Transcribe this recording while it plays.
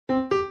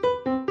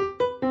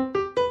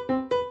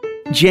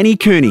Jenny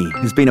Cooney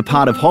has been a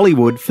part of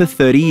Hollywood for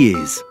 30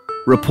 years,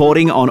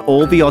 reporting on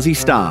all the Aussie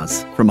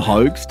stars, from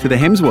Hogues to the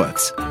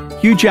Hemsworths,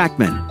 Hugh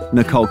Jackman,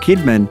 Nicole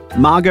Kidman,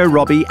 Margot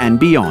Robbie and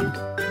beyond.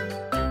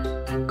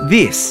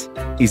 This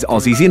is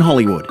Aussies in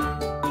Hollywood.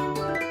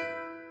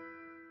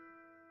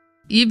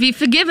 You'd be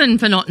forgiven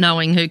for not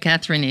knowing who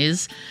Katherine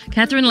is.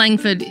 Katherine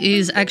Langford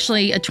is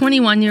actually a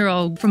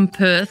 21-year-old from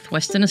Perth,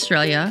 Western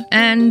Australia.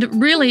 And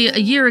really, a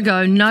year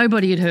ago,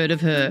 nobody had heard of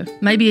her,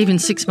 maybe even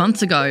 6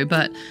 months ago.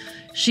 But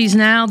she's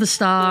now the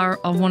star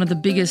of one of the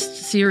biggest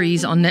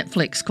series on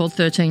Netflix called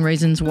 13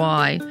 Reasons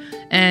Why.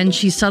 And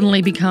she's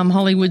suddenly become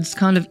Hollywood's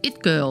kind of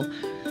it girl.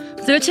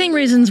 13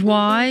 Reasons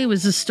Why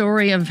was the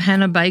story of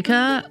Hannah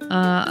Baker,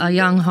 a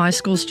young high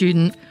school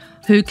student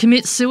who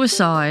commits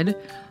suicide,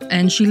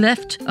 and she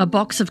left a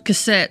box of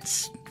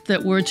cassettes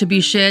that were to be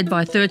shared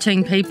by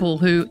 13 people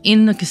who,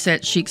 in the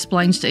cassettes, she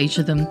explains to each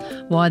of them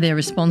why they're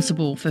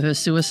responsible for her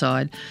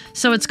suicide.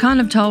 So it's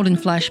kind of told in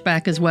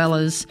flashback as well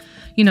as,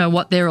 you know,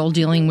 what they're all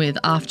dealing with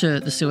after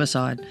the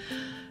suicide.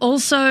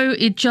 Also,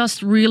 it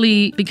just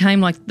really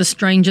became like the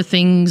Stranger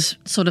Things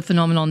sort of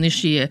phenomenon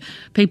this year.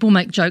 People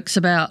make jokes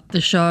about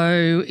the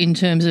show in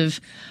terms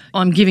of,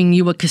 I'm giving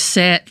you a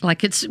cassette.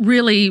 Like, it's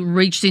really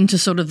reached into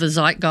sort of the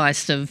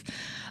zeitgeist of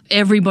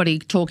everybody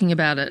talking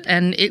about it.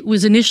 And it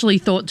was initially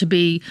thought to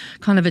be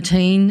kind of a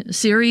teen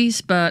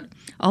series, but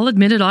I'll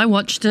admit it, I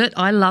watched it,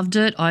 I loved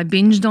it, I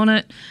binged on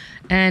it,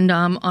 and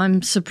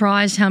I'm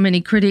surprised how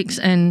many critics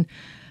and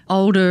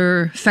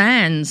older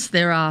fans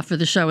there are for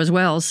the show as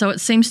well. So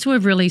it seems to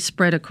have really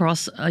spread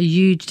across a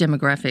huge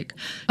demographic.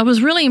 I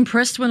was really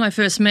impressed when I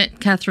first met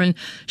Katherine.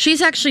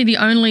 She's actually the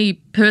only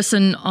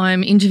person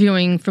I'm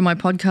interviewing for my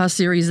podcast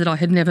series that I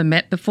had never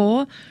met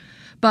before.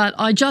 But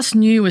I just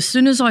knew as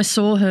soon as I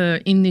saw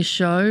her in this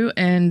show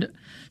and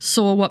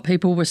saw what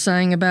people were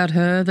saying about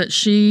her that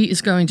she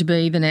is going to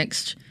be the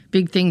next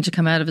big thing to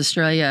come out of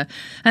Australia.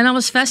 And I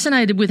was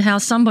fascinated with how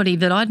somebody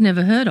that I'd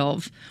never heard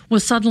of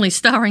was suddenly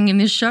starring in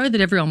this show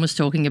that everyone was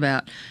talking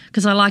about,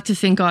 because I like to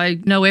think I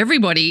know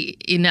everybody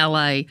in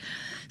LA.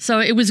 So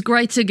it was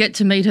great to get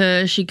to meet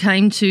her. She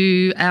came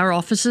to our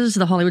offices,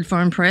 the Hollywood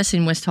Foreign Press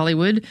in West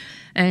Hollywood,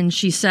 and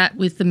she sat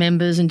with the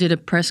members and did a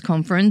press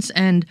conference,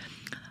 and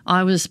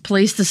I was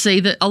pleased to see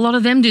that a lot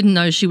of them didn't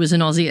know she was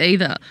an Aussie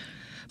either.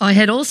 I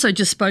had also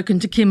just spoken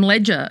to Kim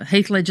Ledger,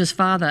 Heath Ledger's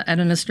father, at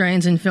an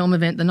Australians in Film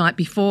event the night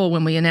before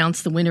when we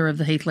announced the winner of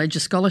the Heath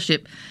Ledger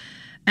Scholarship.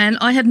 And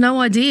I had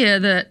no idea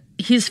that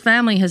his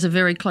family has a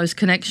very close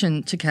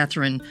connection to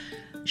Katherine.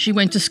 She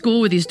went to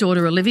school with his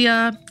daughter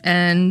Olivia,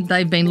 and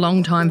they've been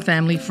long-time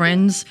family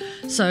friends.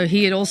 So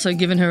he had also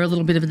given her a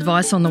little bit of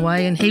advice on the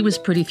way, and he was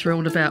pretty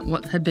thrilled about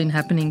what had been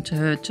happening to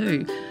her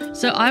too.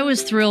 So I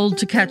was thrilled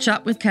to catch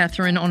up with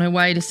Katherine on her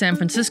way to San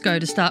Francisco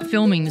to start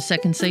filming the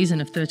second season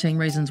of 13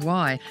 Reasons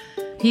Why.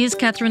 Here's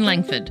Katherine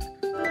Langford.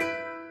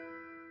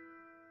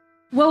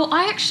 Well,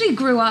 I actually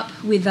grew up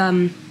with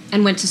and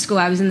went to school.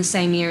 I was in the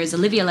same year as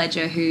Olivia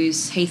Ledger,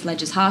 who's Heath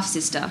Ledger's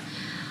half-sister.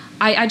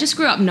 I just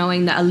grew up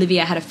knowing that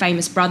Olivia had a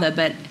famous brother,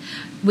 but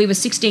we were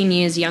 16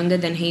 years younger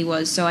than he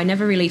was, so I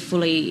never really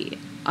fully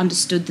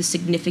understood the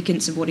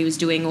significance of what he was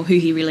doing or who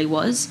he really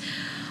was.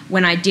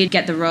 When I did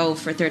get the role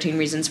for 13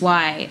 Reasons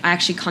Why, I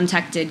actually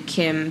contacted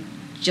Kim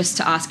just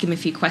to ask him a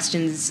few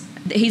questions.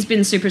 He's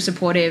been super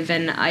supportive,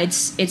 and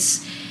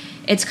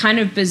it's kind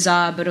of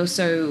bizarre but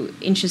also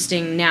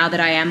interesting now that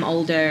I am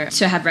older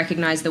to have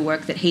recognised the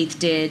work that Heath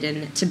did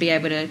and to be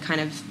able to kind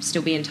of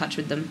still be in touch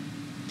with them.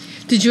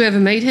 Did you ever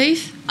meet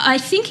Heath? I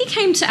think he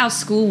came to our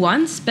school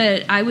once,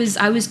 but I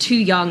was too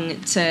young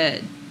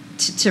to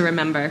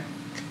remember.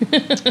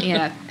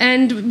 Yeah.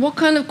 And what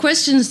kind of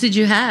questions did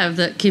you have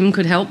that Kim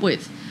could help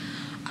with?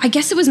 I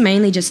guess it was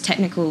mainly just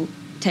technical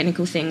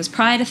things.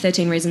 Prior to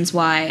 13 Reasons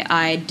Why,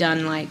 I'd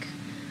done like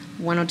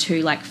one or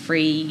two like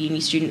free uni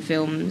student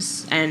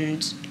films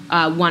and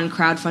one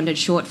crowdfunded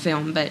short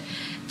film, but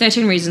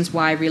 13 Reasons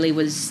Why really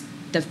was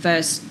the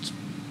first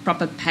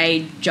proper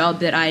paid job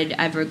that I'd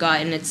ever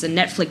got, and it's a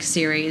Netflix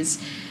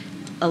series,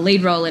 a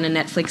lead role in a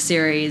Netflix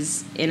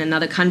series in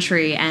another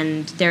country,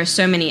 and there are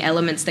so many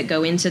elements that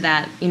go into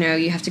that. You know,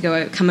 you have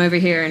to come over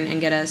here and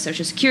get a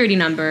social security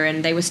number,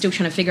 and they were still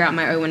trying to figure out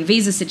my O1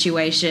 visa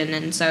situation,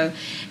 and so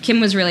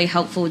Kim was really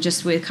helpful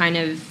just with kind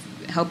of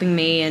helping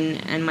me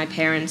and my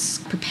parents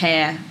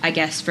prepare, I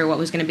guess, for what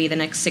was going to be the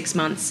next 6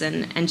 months,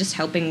 and just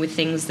helping with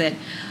things that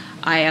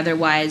I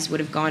otherwise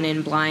would have gone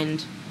in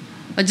blind.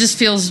 It just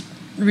feels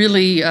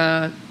really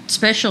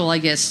special, I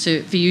guess,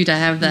 for you to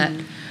have that,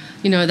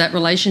 you know, that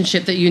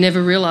relationship that you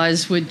never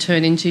realised would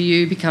turn into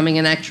you becoming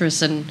an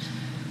actress and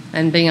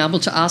being able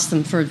to ask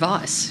them for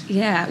advice.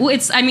 Yeah, well,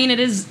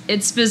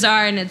 it's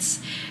bizarre, and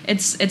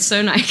it's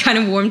so nice, kind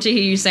of warm to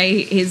hear you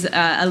say he's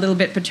a little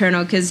bit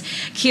paternal, because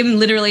Kim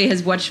literally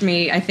has watched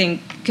me, I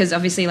think, because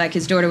obviously like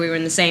his daughter, we were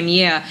in the same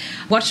year,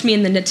 watched me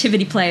in the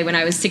nativity play when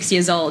I was 6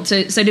 years old.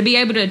 So to be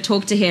able to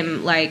talk to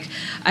him like,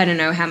 I don't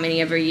know how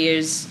many ever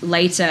years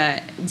later,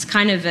 it's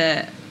kind of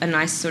a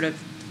nice sort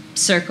of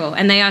circle.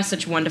 And they are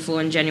such wonderful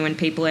and genuine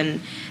people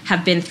and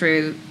have been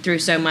through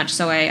so much.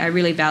 So I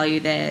really value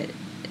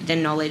their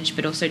knowledge,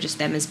 but also just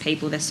them as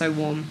people. They're so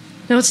warm.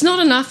 Now, it's not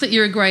enough that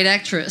you're a great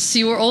actress.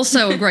 You were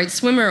also a great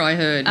swimmer, I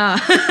heard.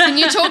 Can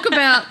you talk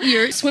about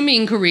your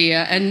swimming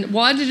career and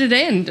why did it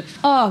end?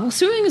 Oh, well,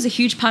 swimming was a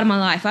huge part of my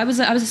life. I was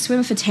a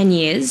swimmer for 10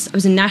 years. I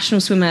was a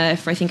national swimmer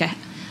for, I think,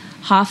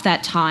 half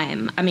that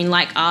time. I mean,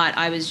 like art,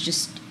 I was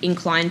just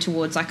inclined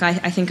towards, like,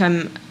 I think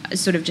I'm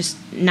sort of just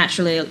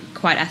naturally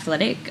quite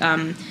athletic.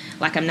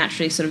 Like, I'm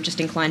naturally sort of just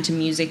inclined to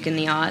music and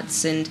the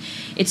arts, and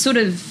it sort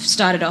of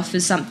started off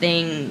as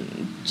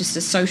something, just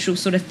a social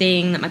sort of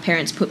thing that my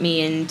parents put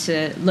me in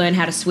to learn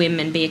how to swim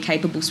and be a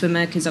capable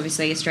swimmer, because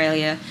obviously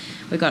Australia,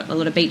 we've got a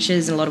lot of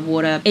beaches and a lot of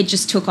water. It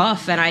just took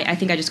off, and I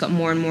think I just got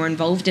more and more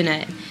involved in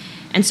it.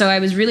 And so I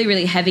was really,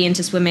 really heavy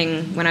into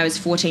swimming when I was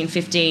 14,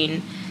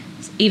 15,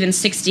 even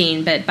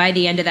 16, but by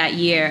the end of that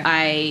year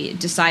I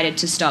decided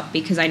to stop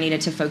because I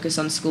needed to focus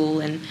on school,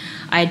 and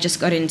I had just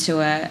got into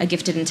a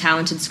gifted and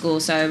talented school,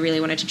 so I really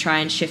wanted to try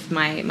and shift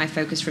my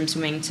focus from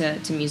swimming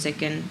to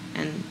music and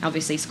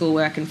obviously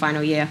schoolwork and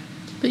final year.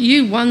 But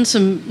you won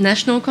some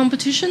national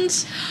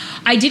competitions?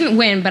 I didn't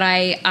win, but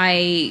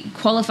I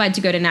qualified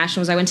to go to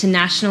nationals. I went to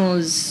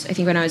nationals, I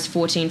think, when I was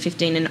 14,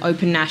 15, and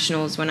open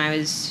nationals when I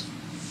was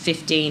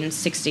 15,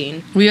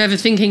 16. Were you ever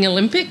thinking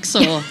Olympics,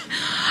 or?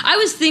 I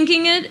was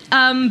thinking it,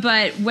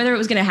 but whether it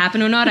was going to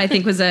happen or not, I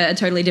think was a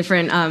totally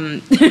different,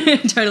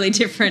 totally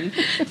different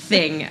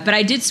thing. But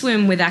I did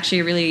swim with actually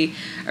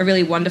a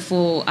really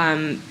wonderful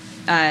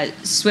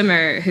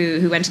swimmer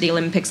who went to the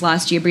Olympics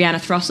last year,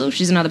 Brianna Throssell.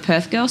 She's another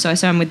Perth girl, so I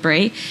swam with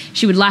Brie.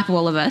 She would lap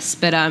all of us,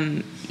 but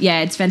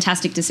yeah, it's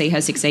fantastic to see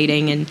her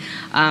succeeding, and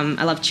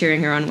I love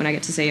cheering her on when I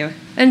get to see her.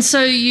 And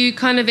so you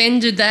kind of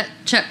ended that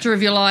chapter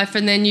of your life,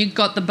 and then you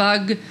got the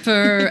bug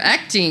for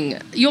acting.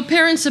 Your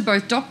parents are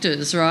both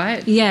doctors,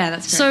 right? Yeah,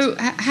 that's correct.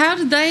 So how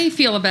did they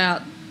feel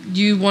about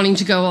you wanting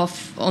to go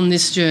off on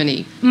this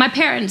journey? My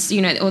parents,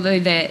 you know, although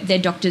they're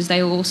doctors,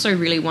 they were also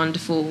really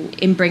wonderful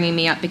in bringing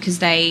me up because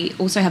they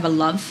also have a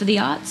love for the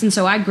arts. And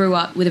so I grew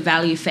up with a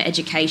value for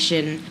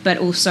education, but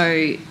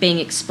also being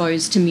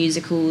exposed to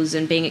musicals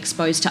and being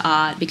exposed to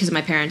art. Because of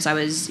my parents, I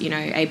was, you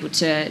know, able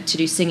to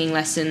do singing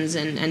lessons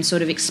and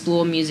sort of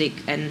explore music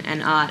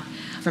and art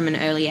from an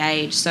early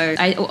age. So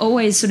I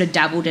always sort of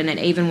dabbled in it,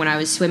 even when I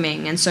was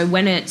swimming. And so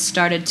when it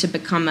started to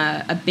become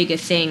a bigger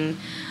thing,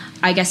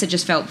 I guess it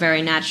just felt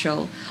very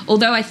natural.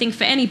 Although I think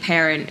for any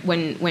parent,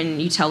 when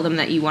you tell them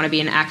that you want to be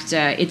an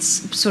actor, it's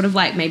sort of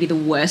like maybe the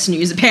worst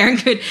news a parent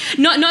could,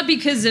 not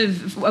because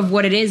of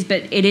what it is,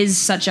 but it is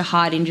such a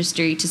hard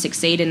industry to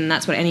succeed in, and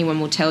that's what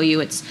anyone will tell you.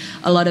 It's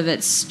a lot of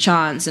it's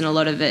chance, and a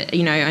lot of it,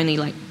 you know, only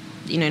like,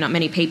 you know, not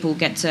many people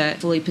get to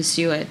fully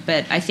pursue it.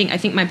 But I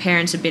think my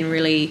parents have been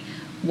really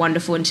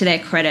wonderful, and to their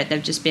credit,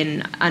 they've just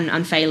been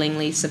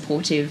unfailingly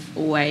supportive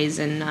always,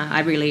 and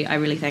I really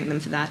thank them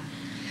for that.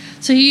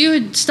 So you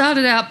had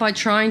started out by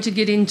trying to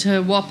get into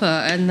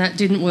WAPA, and that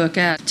didn't work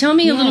out. Tell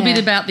me a little bit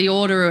about the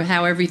order of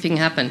how everything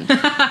happened.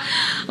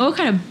 Well, it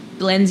kind of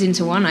blends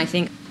into one, I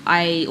think.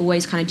 I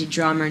always kind of did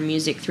drama and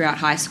music throughout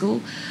high school.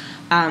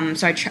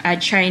 So I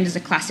trained as a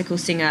classical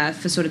singer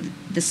for sort of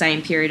the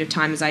same period of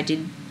time as I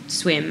did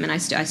swim, and I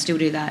still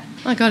do that.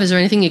 My God, is there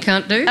anything you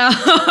can't do?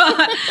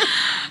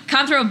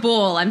 Can't throw a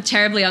ball. I'm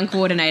terribly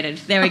uncoordinated.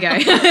 There we go.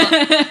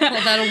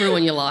 Well, that'll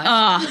ruin your life.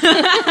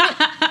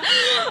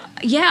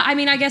 Yeah, I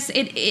mean, I guess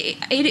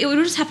it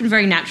would just happen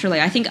very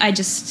naturally. I think I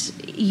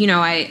just, you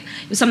know, it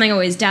was something I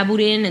always dabbled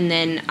in, and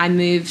then I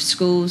moved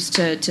schools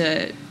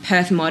to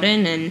Perth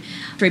Modern, and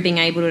through being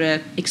able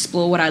to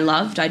explore what I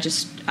loved,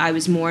 I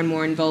was more and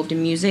more involved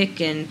in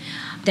music. And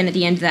then at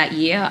the end of that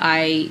year,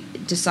 I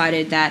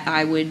decided that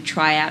I would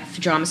try out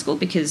for drama school,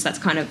 because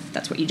that's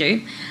what you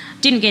do.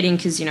 Didn't get in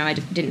because, you know, I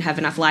didn't have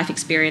enough life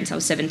experience. I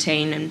was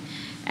 17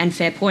 and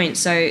fair point.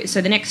 So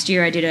the next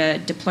year I did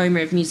a diploma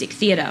of music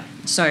theatre.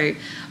 So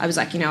I was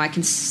like, you know, I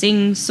can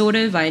sing sort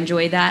of. I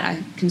enjoy that.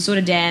 I can sort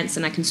of dance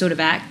and I can sort of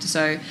act.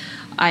 So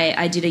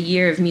I did a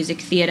year of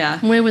music theatre.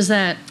 Where was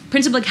that?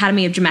 Principal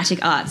Academy of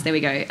Dramatic Arts. There we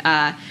go.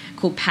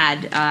 Called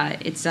PAD.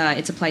 It's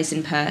a place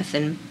in Perth,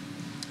 and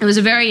it was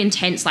a very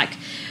intense, like,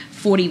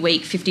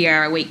 40-week,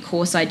 50-hour-a-week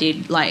course I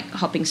did, like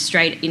hopping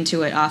straight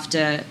into it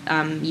after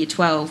year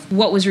 12.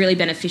 What was really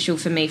beneficial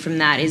for me from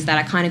that is that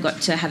I kind of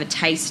got to have a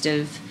taste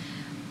of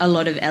a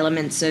lot of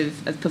elements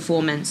of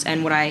performance,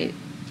 and what I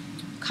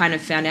kind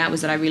of found out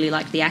was that I really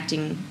liked the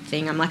acting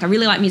thing. I'm like, I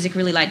really like music,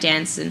 really like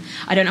dance, and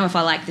I don't know if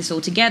I like this all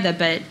together,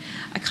 but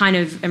I kind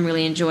of am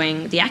really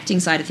enjoying the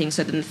acting side of things.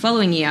 So then the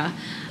following year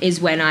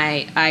is when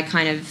I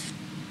kind of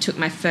took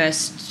my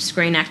first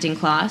screen acting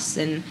class.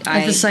 And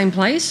at the same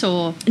place,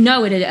 or?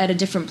 No, at a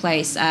different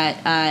place,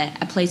 at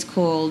a place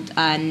called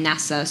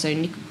NASA, so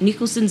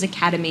Nicholson's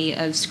Academy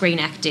of Screen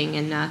Acting,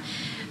 and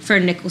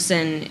Fern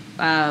Nicholson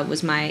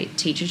was my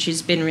teacher.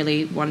 She's been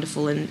really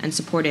wonderful and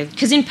supportive.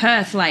 Because in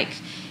Perth, like,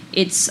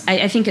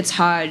 I think it's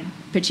hard,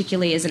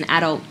 particularly as an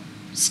adult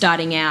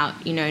starting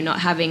out, you know,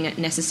 not having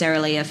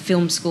necessarily a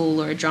film school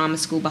or a drama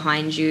school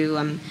behind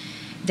you.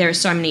 There are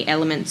so many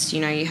elements, you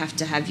know, you have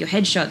to have your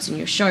headshots and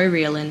your show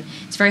reel, and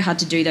it's very hard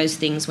to do those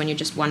things when you're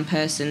just one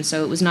person.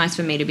 So it was nice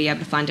for me to be able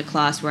to find a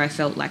class where I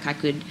felt like I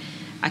could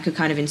I could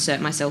kind of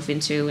insert myself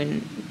into,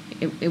 and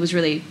it was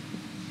really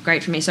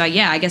great for me. So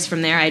yeah, I guess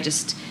from there I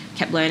just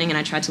kept learning, and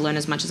I tried to learn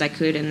as much as I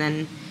could, and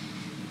then...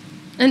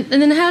 And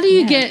then how do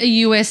you get a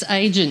US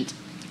agent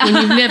when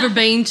you've never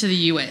been to the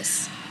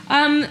US?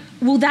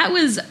 Well,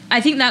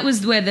 I think that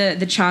was where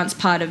the chance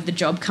part of the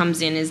job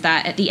comes in, is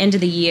that at the end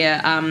of the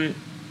year,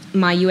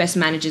 my US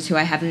managers, who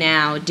I have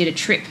now, did a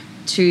trip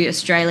to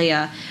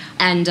Australia,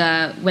 and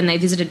when they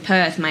visited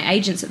Perth, my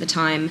agents at the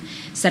time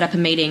set up a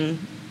meeting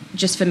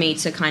just for me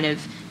to kind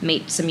of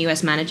meet some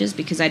US managers,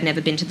 because I'd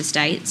never been to the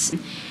States.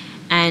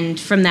 And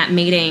from that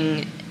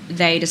meeting,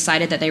 they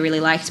decided that they really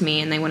liked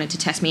me and they wanted to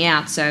test me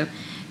out. So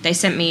they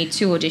sent me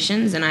 2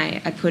 auditions, and I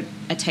put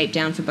a tape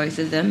down for both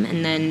of them,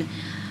 and then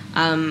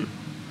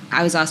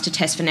I was asked to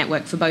test for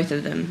network for both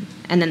of them.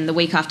 And then the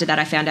week after that,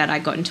 I found out I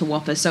got into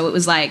Whopper. So it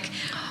was like,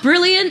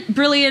 brilliant,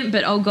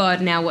 but oh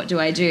God, now what do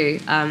I do?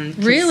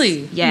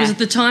 Really? Yeah.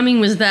 The timing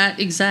was that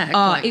exact?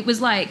 Oh, it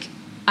was like,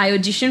 I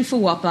auditioned for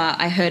Whopper.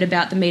 I heard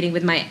about the meeting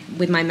with my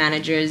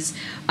managers.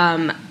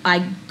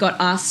 I got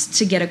asked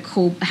to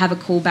have a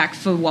callback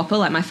for Whopper,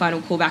 like my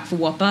final callback for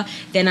Whopper.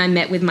 Then I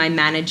met with my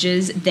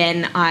managers.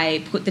 Then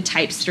I put the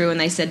tapes through, and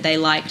they said they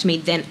liked me.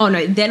 Then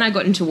I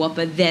got into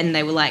Whopper. Then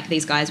they were like,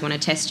 these guys want to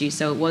test you.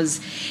 So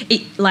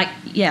like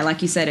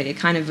you said, it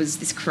kind of was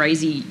this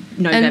crazy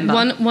November.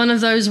 And one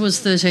of those was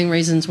 13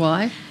 Reasons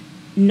Why?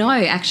 No,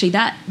 actually,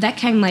 that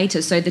came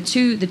later. So the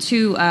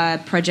two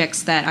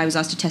projects that I was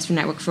asked to test for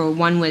network for,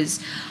 one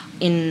was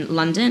in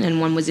London and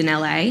one was in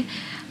LA,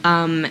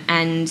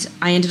 and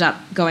I ended up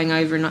going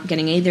over and not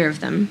getting either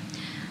of them,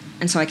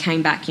 and so I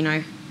came back,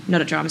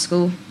 not at drama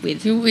school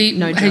with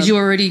no job. Had you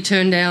already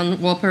turned down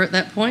Whopper at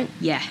that point?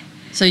 Yeah.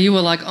 So you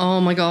were like,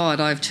 oh my God,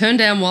 I've turned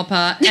down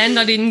Whopper and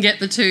I didn't get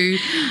the 2.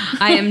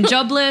 I am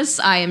jobless,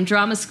 I am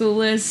drama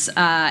schoolless,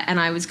 and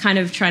I was kind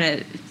of trying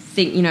to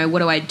think, what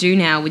do I do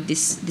now with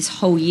this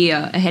whole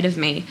year ahead of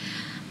me?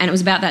 And it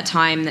was about that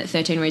time that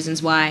 13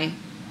 Reasons Why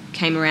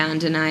came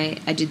around, and I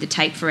did the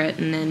tape for it,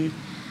 and then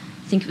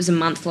I think it was a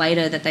month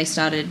later that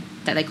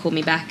they called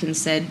me back and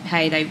said,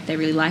 hey, they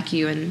really like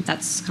you, and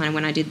that's kind of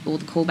when I did all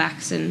the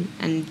callbacks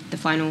and the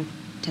final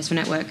test for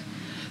network.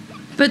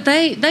 But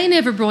they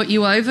never brought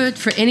you over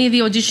for any of the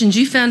auditions.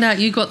 You found out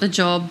you got the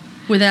job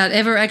without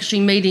ever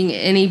actually meeting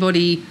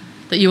anybody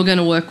that you were going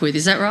to work with,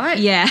 is that right?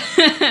 Yeah.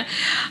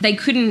 They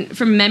couldn't,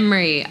 from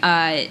memory,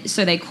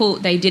 so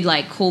they did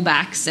like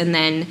callbacks, and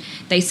then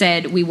they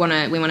said, we want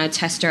to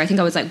test her. I think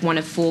I was like one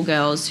of 4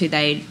 girls who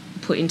they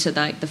put into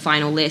the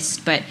final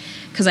list, but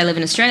because I live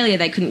in Australia,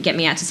 they couldn't get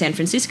me out to San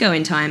Francisco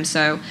in time,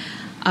 so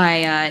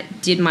I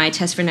did my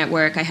test for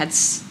network. I had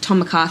Tom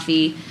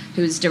McCarthy,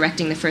 who was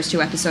directing the first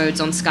 2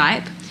 episodes, on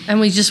Skype. And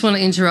we just want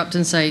to interrupt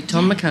and say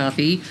Tom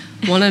McCarthy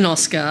won an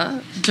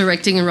Oscar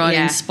directing and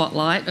writing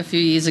Spotlight a few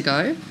years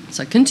ago.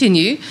 So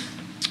continue.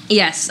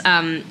 Yes.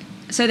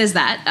 So there's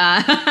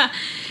that.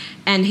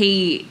 And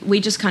we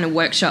just kind of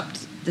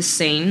workshopped the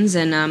scenes,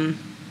 and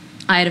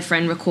I had a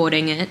friend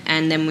recording it,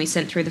 and then we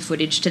sent through the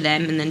footage to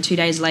them, and then 2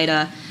 days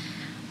later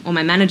all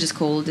my managers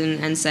called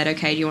and said,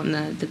 okay, do you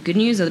want the good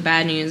news or the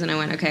bad news? And I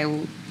went, okay,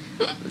 well,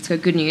 let's go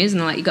good news. And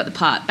they're like, you got the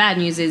part. Bad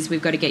news is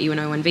we've got to get you an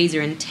O1 visa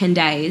in 10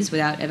 days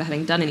without ever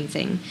having done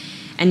anything.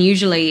 And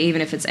usually,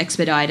 even if it's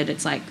expedited,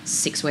 it's like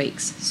 6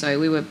 weeks. So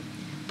we were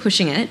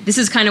pushing it. This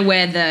is kind of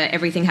where the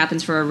everything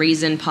happens for a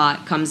reason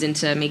part comes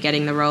into me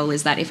getting the role,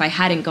 is that if I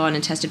hadn't gone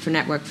and tested for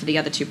network for the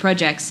other 2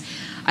 projects,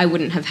 I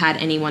wouldn't have had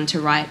anyone to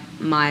write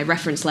my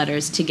reference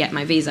letters to get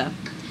my visa.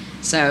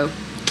 So,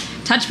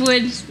 touch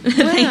wood.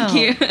 Thank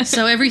you.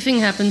 So everything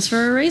happens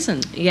for a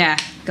reason. Yeah,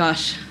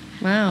 gosh.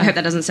 Wow. I hope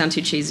that doesn't sound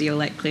too cheesy or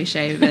like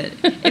cliche, but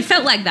it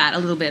felt like that a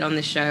little bit on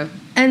this show.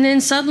 And then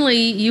suddenly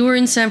you were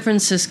in San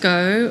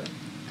Francisco,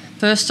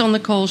 first on the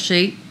call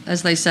sheet,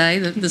 as they say,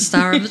 the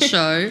star of the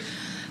show,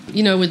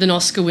 with an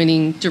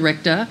Oscar-winning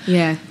director.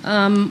 Yeah.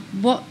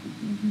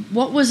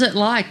 What was it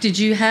like? Did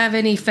you have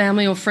any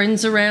family or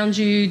friends around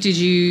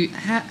you?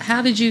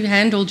 How did you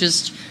handle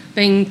just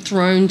being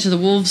thrown to the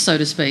wolves, so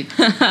to speak?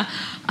 I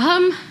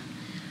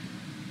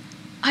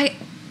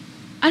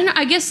don't know.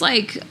 I guess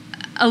like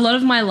a lot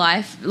of my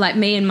life, like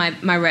me and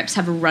my reps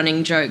have a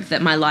running joke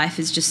that my life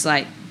is just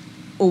like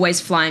always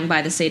flying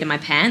by the seat of my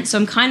pants. So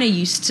I'm kind of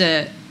used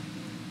to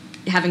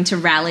having to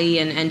rally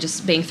and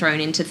just being thrown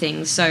into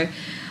things. So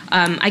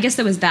I guess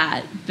there was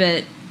that.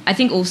 But I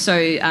think also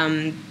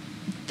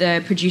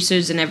the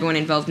producers and everyone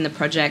involved in the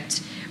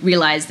project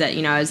realised that,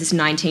 I was this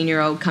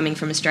 19-year-old coming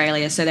from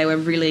Australia. So they were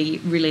really,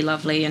 really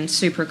lovely and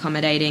super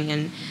accommodating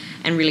and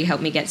really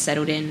helped me get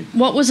settled in.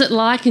 What was it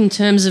like in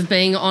terms of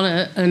being on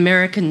an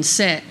American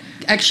set?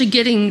 Actually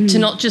getting to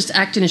not just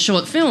act in a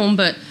short film,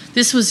 but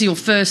this was your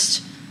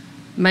first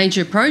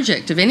major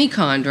project of any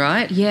kind,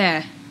 right?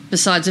 Yeah.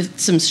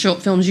 Besides some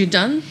short films you'd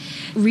done?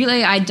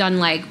 Really, I'd done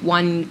like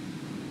one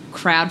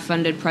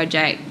crowd-funded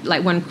project,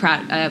 like one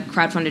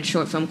crowd-funded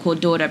short film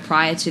called Daughter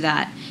prior to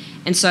that.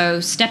 And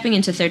so stepping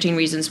into 13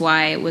 Reasons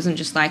Why, it wasn't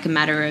just like a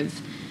matter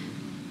of,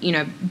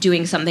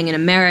 doing something in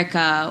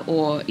America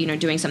or,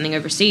 doing something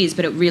overseas,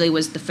 but it really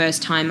was the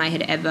first time I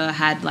had ever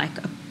had like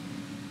a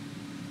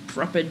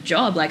proper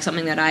job, like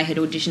something that I had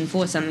auditioned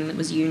for, something that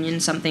was union,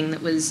 something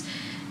that was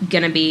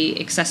going to be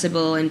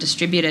accessible and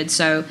distributed.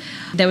 So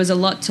there was a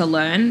lot to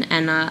learn,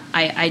 and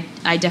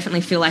I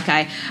definitely feel like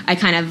I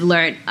kind of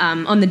learnt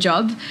on the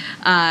job.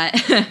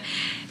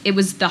 It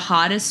was the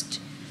hardest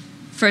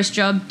first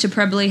job to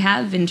probably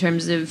have in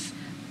terms of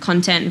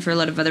content and for a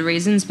lot of other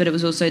reasons, but it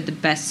was also the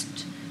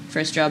best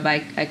first job I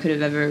could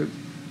have ever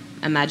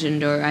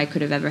imagined or I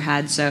could have ever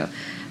had. So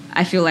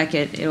I feel like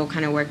it all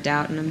kind of worked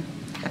out, and I'm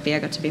happy I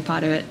got to be a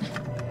part of it.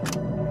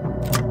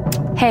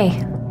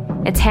 Hey,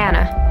 it's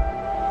Hannah.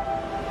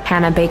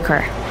 Hannah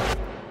Baker.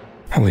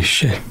 Holy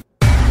shit.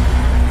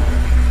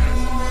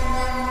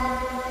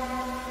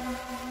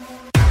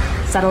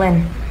 Settle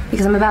in,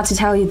 because I'm about to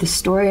tell you the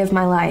story of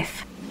my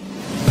life.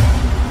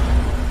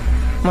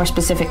 More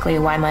specifically,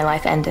 why my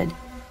life ended.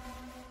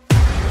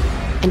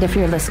 And if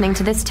you're listening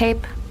to this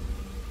tape,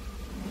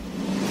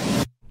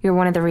 you're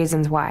one of the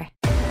reasons why.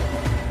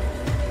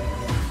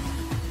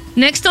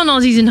 Next on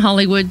Aussies in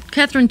Hollywood,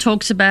 Katherine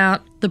talks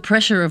about the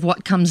pressure of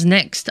what comes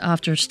next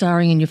after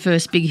starring in your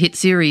first big hit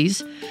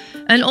series,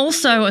 and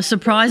also a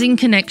surprising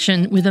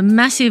connection with a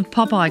massive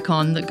pop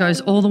icon that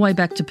goes all the way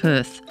back to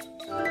Perth.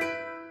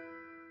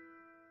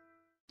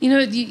 You know,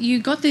 you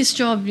got this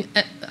job,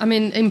 I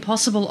mean,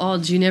 impossible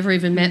odds. You never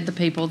even met the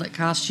people that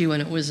cast you,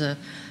 and it was a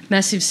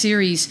massive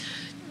series.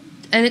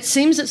 And it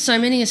seems that so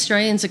many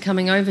Australians are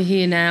coming over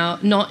here now,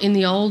 not in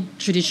the old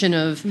tradition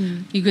of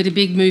you got a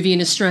big movie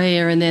in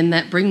Australia and then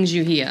that brings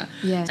you here.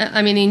 Yeah.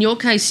 I mean, in your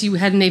case, you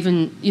hadn't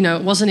even, you know,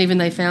 it wasn't even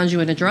they found you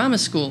in a drama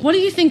school. What do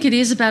you think it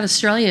is about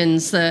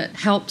Australians that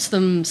helps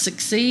them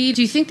succeed?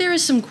 Do you think there are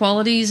some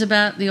qualities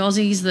about the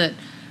Aussies that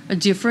are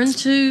different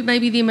to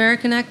maybe the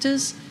American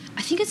actors?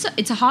 I think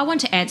it's a hard one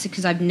to answer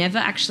because I've never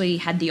actually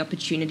had the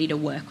opportunity to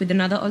work with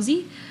another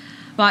Aussie.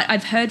 But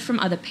I've heard from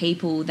other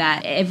people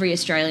that every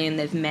Australian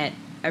they've met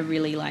are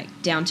really like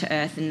down to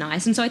earth and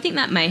nice, and so I think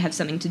that may have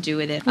something to do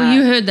with it. Well,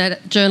 you heard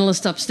that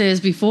journalist upstairs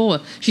before.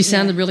 She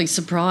sounded really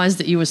surprised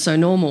that you were so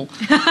normal.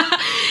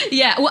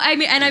 Yeah, well, I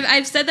mean, and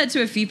I've said that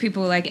to a few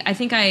people. Like, I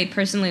think I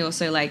personally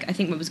also like. I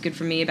think what was good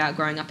for me about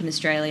growing up in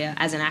Australia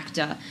as an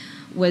actor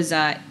was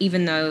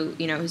even though,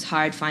 you know, it was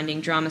hard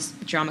finding drama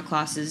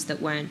classes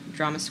that weren't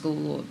drama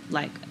school or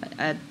like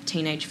a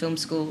teenage film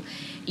school,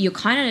 you're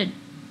kind of,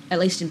 at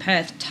least in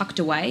Perth, tucked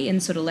away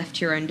and sort of left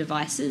to your own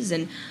devices.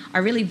 And I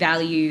really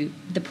value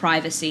the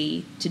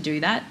privacy to do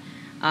that,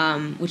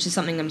 which is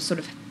something I'm sort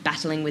of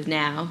battling with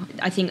now.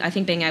 I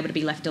think being able to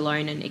be left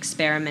alone and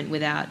experiment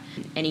without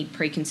any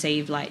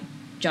preconceived like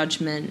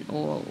judgment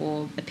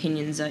or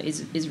opinions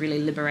is really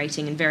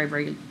liberating and very,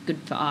 very good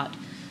for art.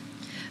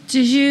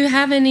 Did you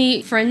have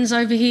any friends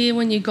over here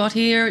when you got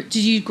here?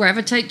 Did you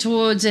gravitate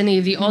towards any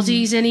of the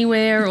Aussies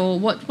anywhere? Or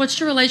what's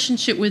your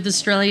relationship with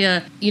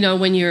Australia, you know,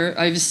 when you're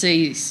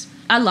overseas?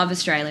 I love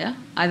Australia.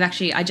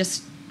 I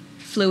just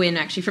flew in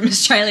actually from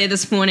Australia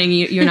this morning.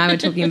 You and I were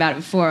talking about it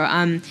before.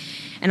 And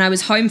I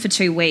was home for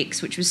 2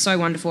 weeks, which was so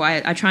wonderful.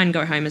 I try and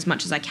go home as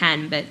much as I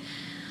can, but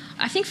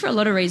I think for a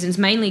lot of reasons,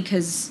 mainly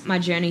because my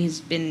journey has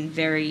been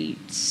very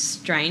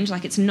strange.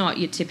 Like, it's not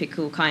your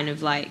typical kind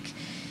of like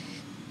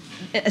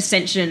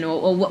ascension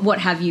or what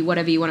have you,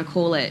 whatever you want to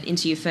call it,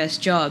 into your first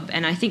job.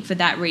 And I think for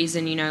that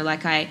reason, you know,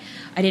 like I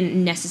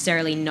didn't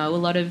necessarily know a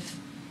lot of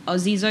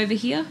Aussies over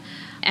here,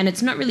 and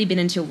it's not really been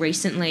until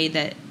recently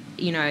that,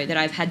 you know, that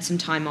I've had some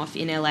time off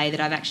in LA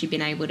that I've actually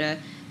been able to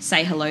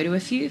say hello to a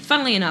few.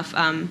 Funnily enough,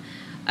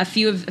 a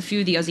few of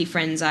the Aussie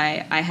friends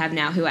I have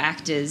now who are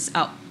actors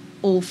are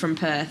all from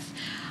Perth,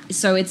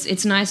 so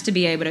it's nice to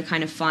be able to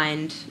kind of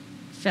find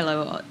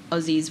fellow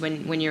Aussies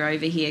when you're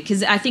over here,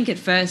 because I think at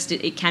first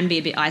it can be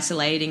a bit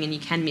isolating and you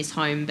can miss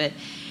home, but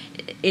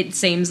it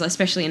seems,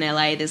 especially in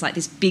LA, there's like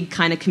this big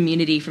kind of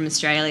community from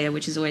Australia,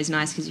 which is always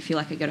nice because you feel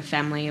like you've got a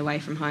family away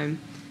from home.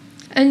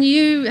 And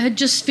you had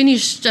just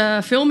finished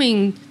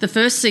filming the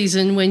first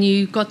season when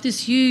you got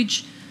this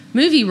huge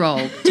movie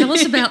role. Tell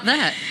us about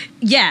that.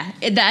 Yeah,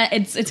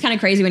 it's kind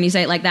of crazy when you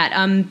say it like that,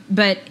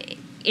 but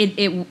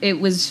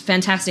it was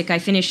fantastic. I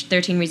finished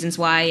 13 Reasons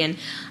Why, and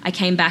I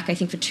came back, I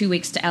think, for 2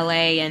 weeks to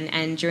LA,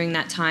 and during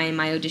that time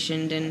I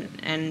auditioned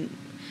and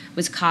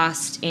was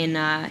cast in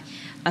a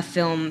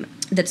film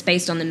that's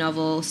based on the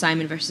novel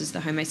Simon versus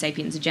the Homo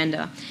sapiens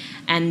Agenda,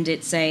 and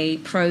it's a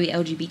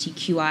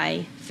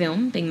pro-LGBTQI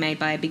film being made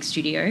by a big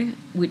studio,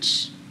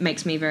 which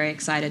makes me very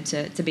excited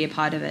to be a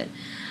part of it.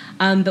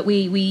 But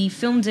we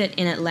filmed it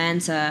in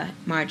Atlanta,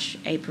 March,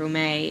 April,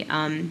 May,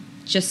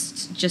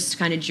 just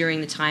kind of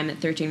during the time that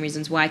 13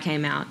 Reasons Why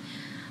came out.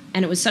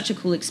 And it was such a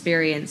cool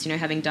experience, you know,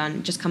 having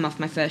just come off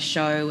my first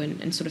show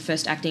and sort of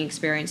first acting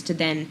experience, to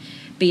then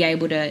be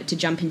able to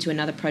jump into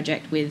another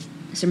project with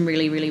some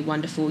really, really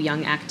wonderful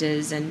young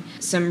actors and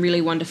some really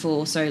wonderful,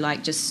 also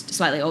like just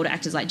slightly older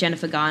actors like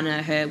Jennifer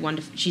Garner.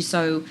 She's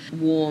so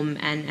warm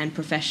and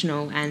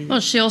professional. And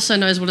well, she also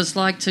knows what it's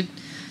like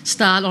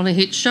start on a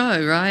hit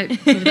show, right,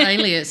 with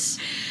Alias.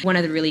 One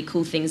of the really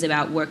cool things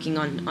about working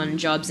on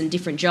jobs and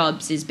different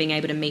jobs is being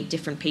able to meet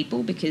different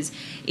people, because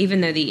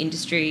even though the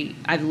industry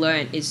I've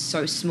learnt is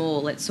so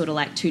small, it's sort of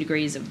like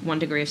 1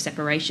 degree of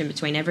separation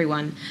between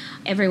everyone.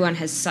 Everyone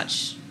has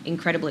such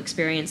incredible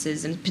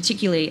experiences, and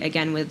particularly,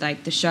 again, with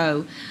like the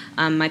show,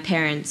 my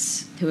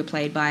parents, who are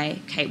played by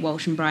Kate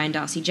Walsh and Brian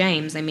Darcy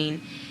James, I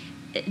mean,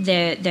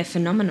 they're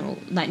phenomenal,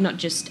 like not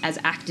just as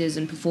actors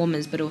and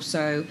performers, but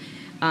also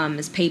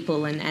as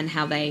people, and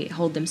how they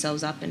hold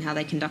themselves up and how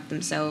they conduct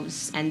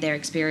themselves and their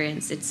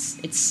experience.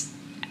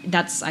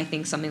 That's, I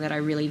think, something that I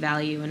really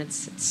value, and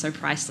it's so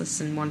priceless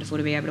and wonderful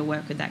to be able to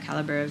work with that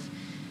calibre of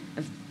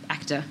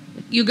actor.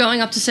 You're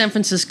going up to San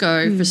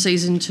Francisco for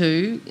season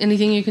 2.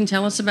 Anything you can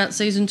tell us about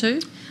season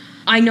 2?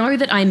 I know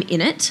that I'm in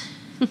it.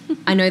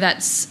 I know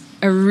that's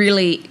a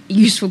really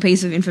useful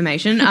piece of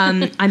information.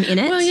 I'm in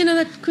it. Well,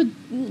 that could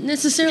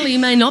necessarily, you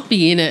may not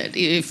be in it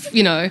if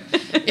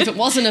it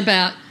wasn't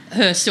about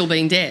her still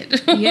being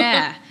dead.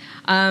 Yeah.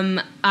 I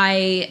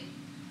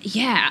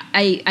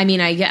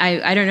mean,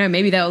 I don't know,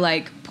 maybe they'll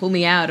like pull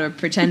me out or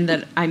pretend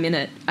that I'm in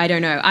it. I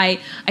don't know. I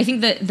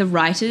think that the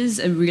writers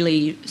are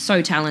really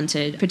so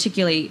talented,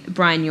 particularly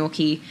Brian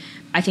Yorkie.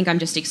 I think I'm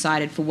just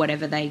excited for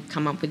whatever they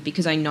come up with,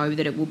 because I know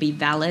that it will be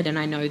valid, and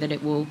I know that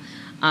it will...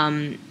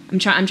 I'm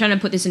trying to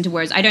put this into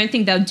words. I don't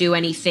think they'll do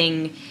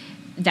anything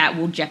that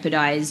will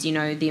jeopardise,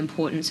 the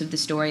importance of the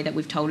story that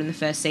we've told in the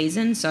first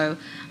season. So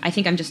I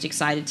think I'm just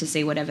excited to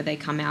see whatever they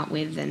come out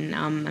with, and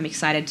I'm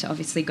excited to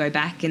obviously go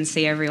back and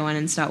see everyone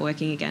and start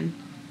working again.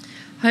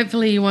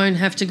 Hopefully you won't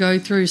have to go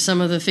through some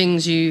of the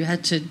things you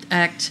had to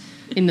act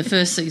in the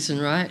first season,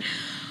 right?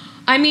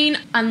 I mean,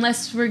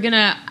 unless we're going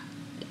to...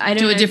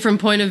 do a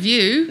different point of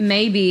view.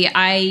 Maybe.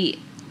 I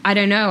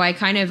don't know.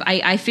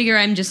 I figure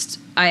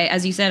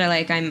as you said,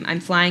 I'm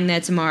flying there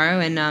tomorrow,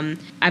 and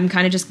I'm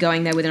kind of just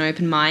going there with an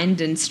open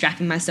mind and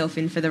strapping myself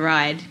in for the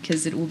ride,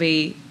 because it will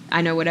be...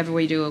 I know whatever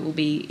we do, it will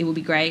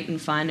be great and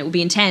fun. It will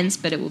be intense,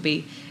 but it will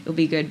be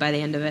good by the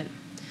end of it.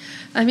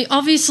 I mean,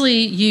 obviously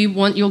you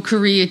want your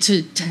career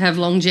to have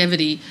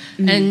longevity,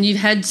 and you've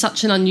had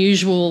such an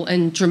unusual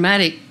and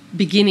dramatic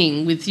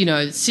beginning with,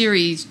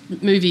 series,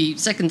 movie,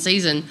 second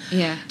season.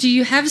 Yeah. Do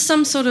you have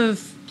some sort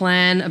of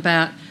plan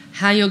about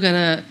how you're going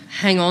to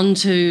hang on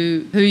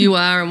to who you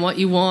are and what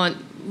you want,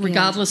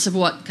 regardless of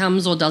what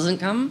comes or doesn't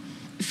come?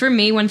 For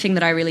me, one thing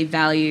that I really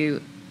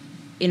value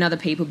in other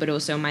people, but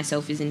also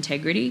myself, is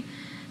integrity.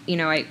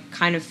 I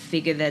kind of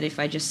figure that if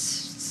I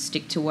just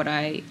stick to what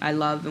I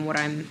love and what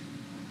I'm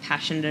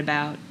passionate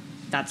about,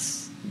 that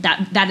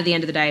at the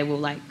end of the day will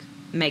like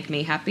make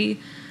me happy.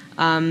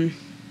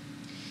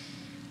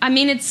 I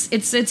mean,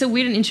 it's a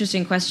weird and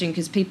interesting question,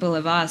 because people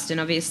have asked, and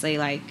obviously,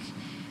 like,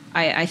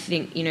 I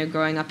think,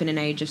 growing up in an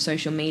age of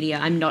social media,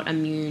 I'm not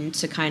immune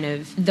to kind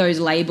of those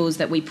labels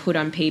that we put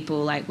on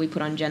people, like we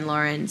put on Jen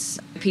Lawrence.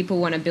 People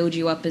want to build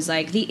you up as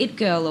like the it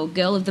girl or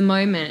girl of the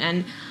moment,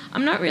 and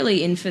I'm not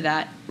really in for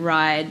that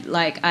ride.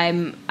 Like,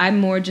 I'm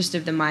more just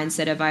of the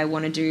mindset of I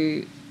want to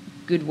do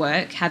good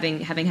work,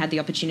 having had the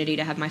opportunity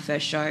to have my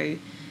first show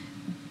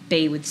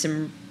be with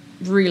some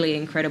really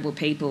incredible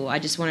people. I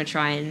just want to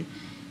try and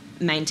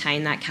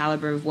maintain that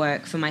calibre of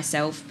work for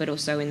myself, but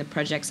also in the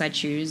projects I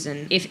choose.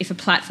 And if a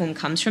platform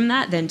comes from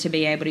that, then to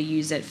be able to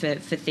use it for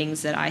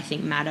things that I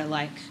think matter,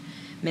 like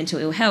mental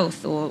ill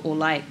health or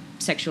like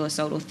sexual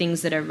assault, or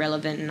things that are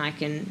relevant and I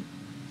can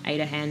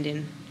aid a hand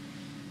in.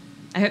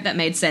 I hope that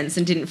made sense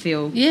and didn't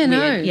feel weird.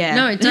 No,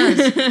 it does.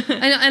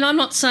 and I'm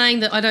not saying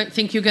that I don't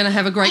think you're going to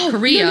have a great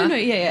career. No,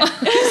 yeah.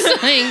 I'm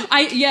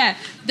saying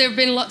there have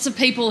been lots of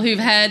people who've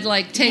had,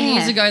 like, 10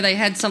 years ago they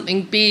had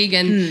something big,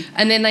 and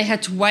then they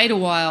had to wait a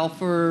while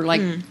for,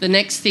 like, the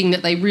next thing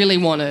that they really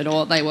wanted,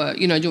 or they were,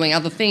 doing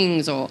other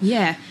things. So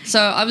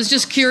I was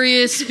just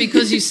curious,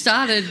 because you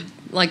started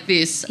like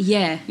this.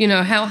 Yeah.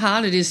 How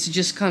hard it is to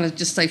just kind of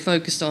just stay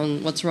focused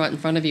on what's right in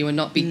front of you and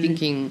not be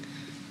thinking...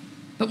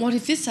 But what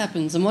if this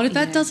happens, and what if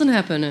that doesn't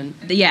happen? And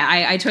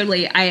I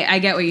totally I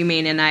get what you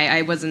mean, and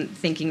I wasn't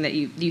thinking that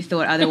you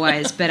thought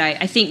otherwise, but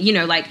I think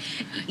I'm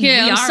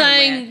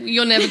saying aware.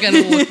 You're never going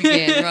to walk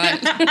again,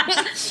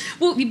 right?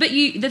 Well, but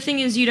the thing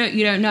is you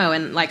don't know,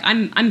 and like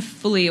I'm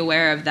fully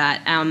aware of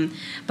that.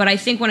 But I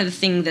think one of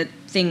the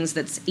things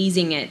that's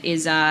easing it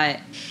is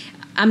I'm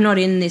not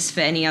in this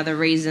for any other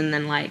reason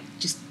than like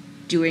just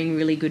doing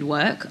really good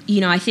work.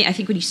 I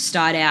think when you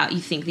start out, you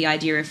think the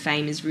idea of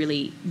fame is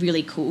really,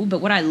 really cool.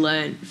 But what I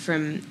learned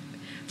from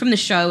the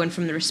show and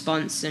from the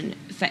response, and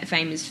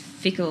fame is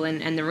fickle,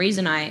 and the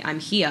reason I'm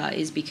here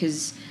is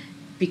because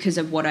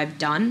of what I've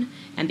done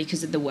and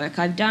because of the work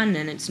I've done,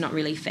 and it's not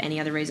really for any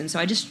other reason. So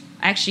I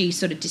actually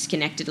sort of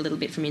disconnected a little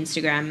bit from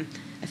Instagram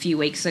a few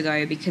weeks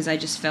ago, because I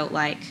just felt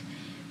like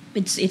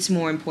it's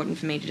more important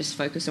for me to just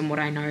focus on what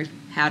I know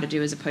how to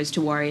do, as opposed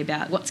to worry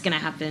about what's going to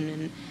happen.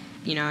 And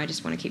I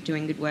just want to keep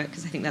doing good work,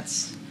 because I think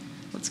that's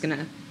what's going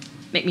to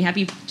make me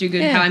happy, do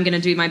good, how I'm going to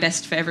do my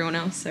best for everyone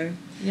else. So,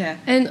 yeah.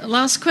 And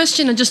last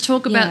question, and just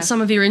talk about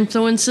some of your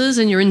influences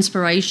and your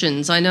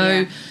inspirations. I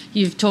know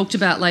you've talked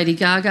about Lady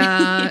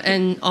Gaga,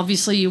 and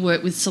obviously you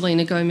work with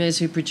Selena Gomez,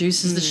 who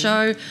produces the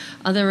show.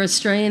 Are there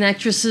Australian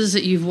actresses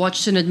that you've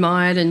watched and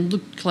admired and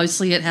looked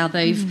closely at how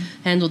they've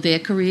handled their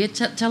career?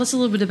 Tell us a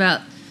little bit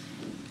about...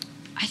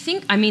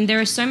 I mean, there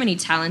are so many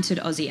talented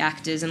Aussie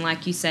actors, and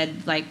like you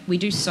said, like, we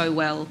do so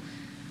well,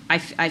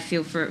 I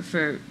feel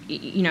for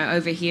you know,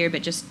 over here,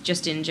 but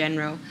just in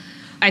general.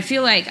 I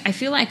feel like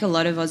a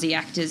lot of Aussie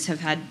actors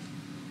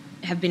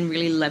have been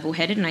really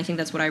level-headed, and I think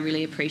that's what I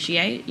really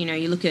appreciate. You know,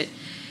 you look at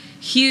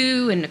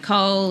Hugh and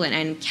Nicole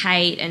and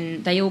Kate,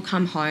 and they all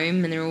come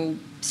home and they're all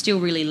still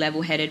really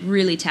level-headed,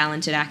 really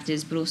talented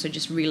actors, but also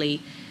just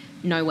really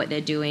know what they're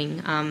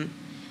doing.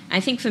 I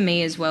think for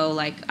me as well,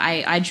 like,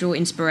 I draw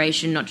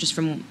inspiration not just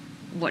from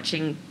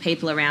watching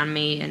people around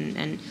me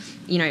and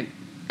you know,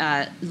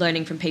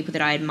 learning from people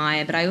that I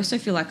admire, but I also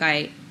feel like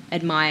I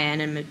admire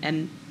and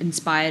am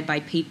inspired by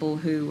people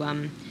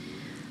who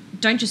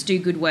don't just do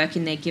good work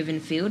in their given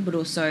field, but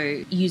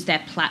also use their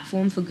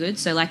platform for good.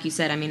 So like you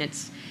said, I mean,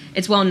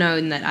 it's well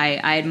known that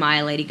I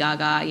admire Lady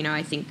Gaga. You know,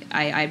 I think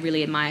I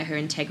really admire her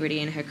integrity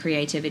and her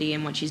creativity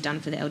and what she's done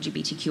for the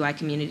LGBTQI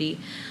community.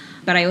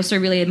 But I also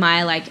really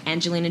admire, like,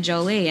 Angelina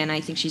Jolie, and I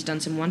think she's done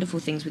some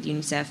wonderful things with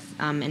UNICEF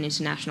and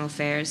international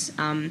affairs.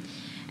 And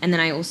then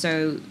I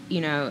also,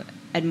 you know,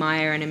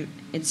 admire and am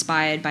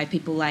inspired by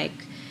people like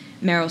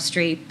Meryl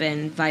Streep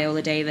and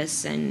Viola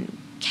Davis and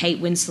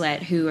Kate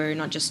Winslet, who are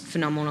not just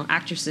phenomenal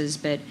actresses,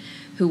 but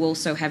who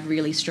also have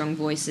really strong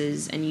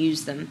voices and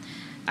use them.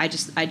 I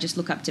just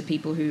look up to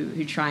people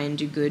who try and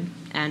do good,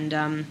 and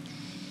I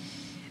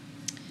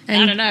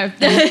don't know.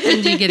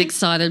 And do you get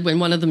excited when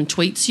one of them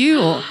tweets you,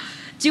 or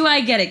do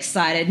I get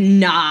excited?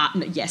 Nah.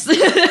 Yes.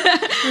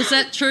 Was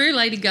that true,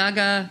 Lady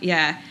Gaga?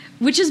 Yeah,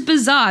 which is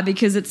bizarre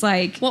because it's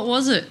like, what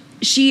was it?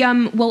 She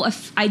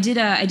I did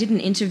an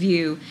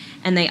interview,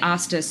 and they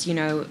asked us, you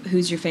know,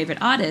 who's your favorite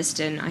artist,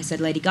 and I said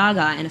Lady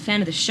Gaga, and a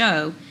fan of the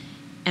show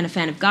and a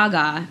fan of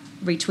Gaga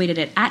retweeted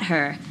it at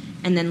her,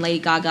 and then Lady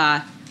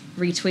Gaga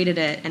retweeted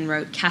it and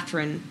wrote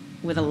Katherine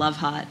with a love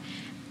heart,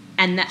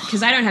 and that,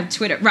 because I don't have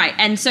Twitter, right?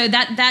 And so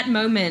that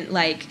moment,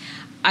 like,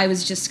 I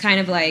was just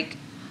kind of like,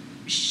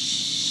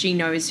 she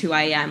knows who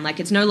I am. Like,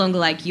 it's no longer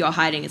like you're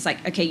hiding. It's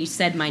like, okay, you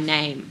said my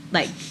name.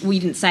 Like, we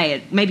didn't say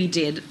it. Maybe you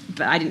did,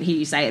 but I didn't hear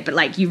you say it. But,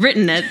 like, you've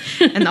written it,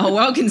 and the whole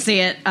world can see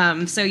it.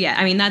 So yeah,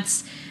 I mean,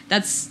 that's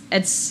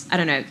I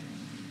don't know.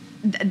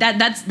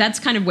 That's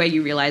kind of where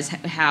you realize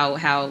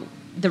how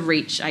the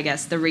reach of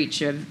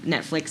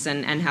Netflix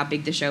and how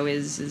big the show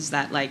is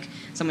that, like,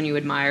 someone you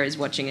admire is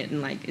watching it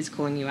and, like, is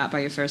calling you out by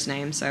your first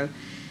name. So.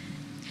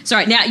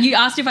 Sorry, now you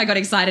asked if I got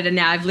excited, and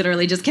now I've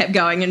literally just kept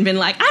going and been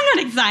like, I'm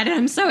not excited,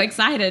 I'm so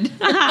excited.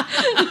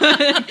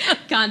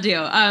 Can't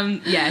deal.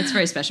 Yeah, it's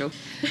very special.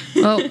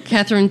 Well,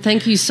 Katherine,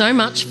 thank you so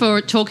much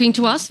for talking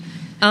to us.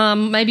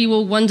 Maybe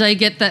we'll one day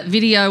get that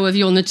video of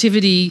your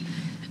nativity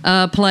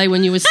play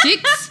when you were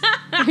 6.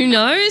 Who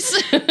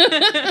knows?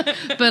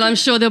 But I'm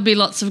sure there'll be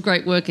lots of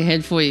great work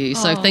ahead for you.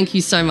 So thank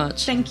you so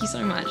much. Thank you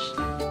so much.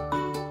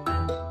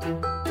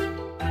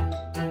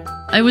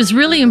 I was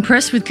really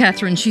impressed with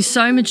Katherine. She's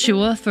so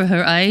mature for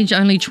her age,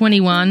 only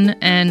 21,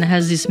 and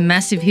has this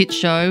massive hit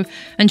show,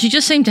 and she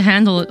just seemed to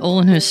handle it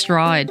all in her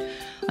stride.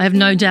 I have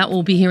no doubt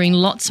we'll be hearing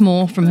lots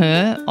more from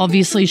her.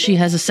 Obviously, she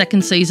has a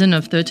second season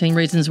of 13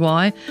 Reasons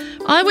Why.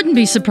 I wouldn't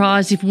be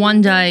surprised if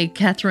one day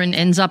Katherine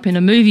ends up in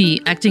a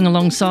movie acting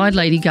alongside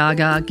Lady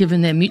Gaga,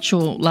 given their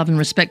mutual love and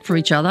respect for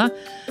each other,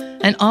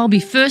 and I'll be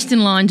first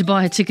in line to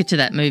buy a ticket to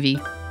that movie.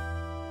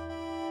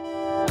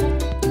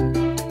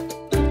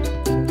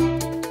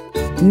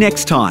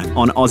 Next time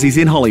on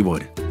Aussies in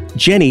Hollywood,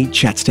 Jenny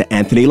chats to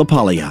Anthony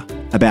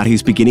LaPaglia about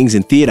his beginnings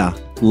in theatre,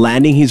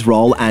 landing his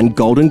role and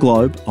Golden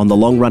Globe on the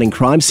long-running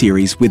crime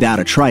series Without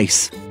a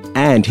Trace,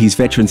 and his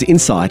veteran's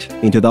insight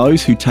into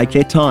those who take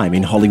their time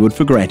in Hollywood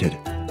for granted.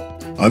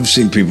 I've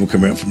seen people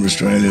come out from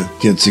Australia,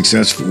 get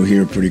successful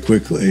here pretty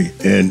quickly,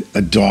 and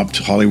adopt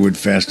Hollywood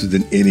faster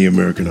than any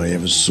American I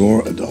ever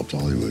saw adopt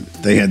Hollywood.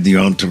 They had the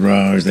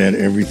entourage, they had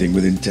everything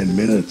within 10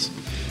 minutes.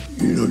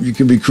 You know, you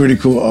can be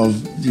critical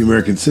of the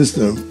American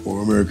system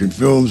or American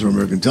films or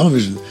American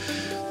television.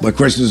 My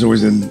question is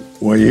always, then,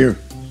 why are you here?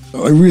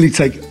 I really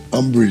take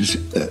umbrage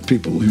at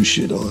people who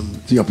shit on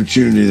the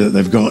opportunity that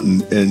they've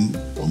gotten, and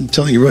I'm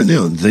telling you right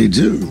now, they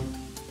do.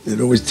 It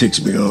always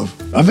ticks me off.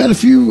 I've had a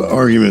few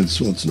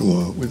arguments once in a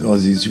while with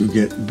Aussies who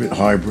get a bit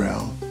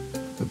highbrow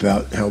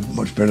about how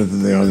much better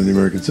than they are than the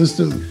American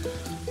system.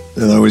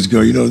 And I always go,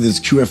 you know, there's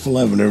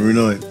QF11 every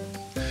night.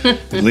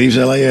 It leaves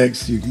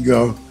LAX, you can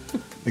go.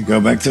 And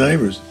go back to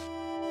Neighbours.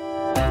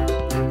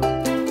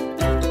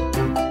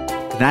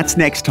 That's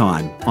next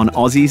time on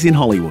Aussies in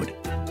Hollywood.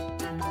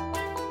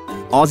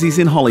 Aussies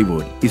in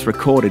Hollywood is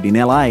recorded in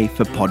LA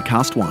for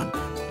Podcast One.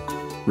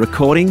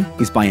 Recording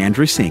is by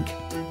Andrew Sink.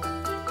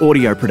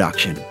 Audio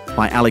production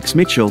by Alex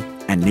Mitchell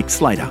and Nick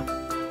Slater.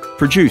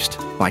 Produced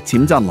by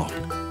Tim Dunlop.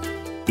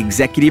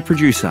 Executive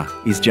producer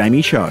is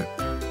Jamie Cho.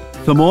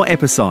 For more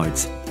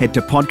episodes, head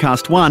to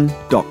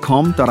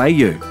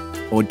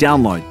podcast1.com.au or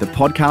download the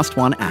Podcast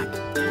One app.